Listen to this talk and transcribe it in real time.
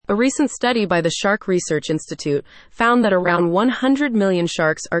A recent study by the Shark Research Institute found that around 100 million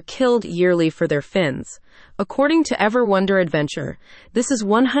sharks are killed yearly for their fins. According to Ever Wonder Adventure, this is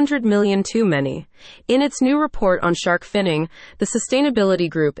 100 million too many. In its new report on shark finning, the Sustainability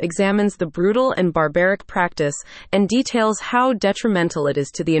Group examines the brutal and barbaric practice and details how detrimental it is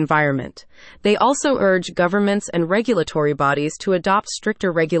to the environment. They also urge governments and regulatory bodies to adopt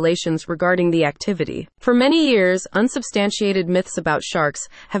stricter regulations regarding the activity. For many years, unsubstantiated myths about sharks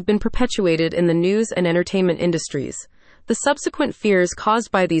have been perpetuated in the news and entertainment industries. The subsequent fears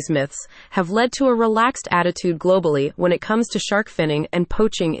caused by these myths have led to a relaxed attitude globally when it comes to shark finning and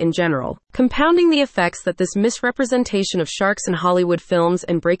poaching in general. Compounding the effects that this misrepresentation of sharks in Hollywood films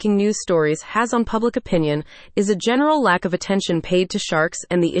and breaking news stories has on public opinion is a general lack of attention paid to sharks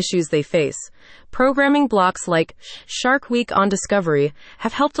and the issues they face. Programming blocks like Shark Week on Discovery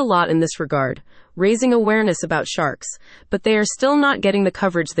have helped a lot in this regard, raising awareness about sharks, but they are still not getting the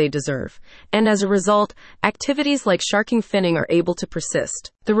coverage they deserve. And as a result, activities like sharking finning are able to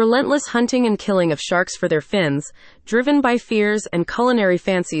persist. The relentless hunting and killing of sharks for their fins, driven by fears and culinary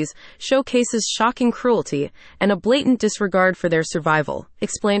fancies, showcases shocking cruelty and a blatant disregard for their survival,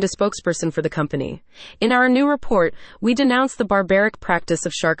 explained a spokesperson for the company. In our new report, we denounce the barbaric practice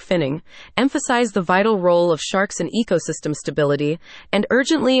of shark finning, emphasize the vital role of sharks in ecosystem stability, and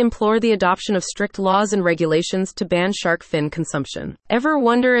urgently implore the adoption of strict laws and regulations to ban shark fin consumption. Ever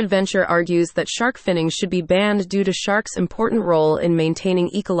Wonder Adventure argues that shark finning should be banned due to sharks' important role in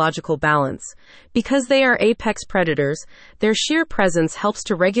maintaining ecological balance. Because they are apex predators, their sheer presence helps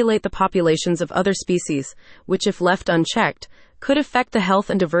to regulate the populations of other species, which, if left unchecked, could affect the health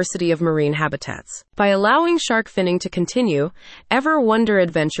and diversity of marine habitats. By allowing shark finning to continue, Ever Wonder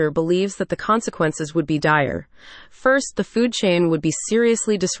Adventure believes that the consequences would be dire. First, the food chain would be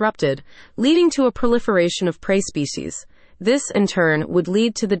seriously disrupted, leading to a proliferation of prey species. This, in turn, would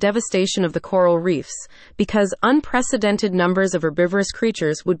lead to the devastation of the coral reefs, because unprecedented numbers of herbivorous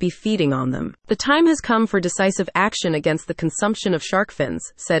creatures would be feeding on them. The time has come for decisive action against the consumption of shark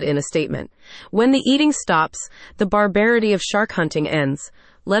fins, said in a statement. When the eating stops, the barbarity of shark hunting ends.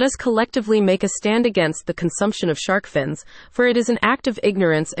 Let us collectively make a stand against the consumption of shark fins, for it is an act of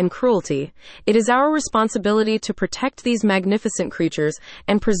ignorance and cruelty. It is our responsibility to protect these magnificent creatures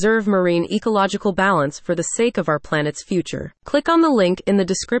and preserve marine ecological balance for the sake of our planet's future. Click on the link in the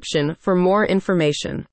description for more information.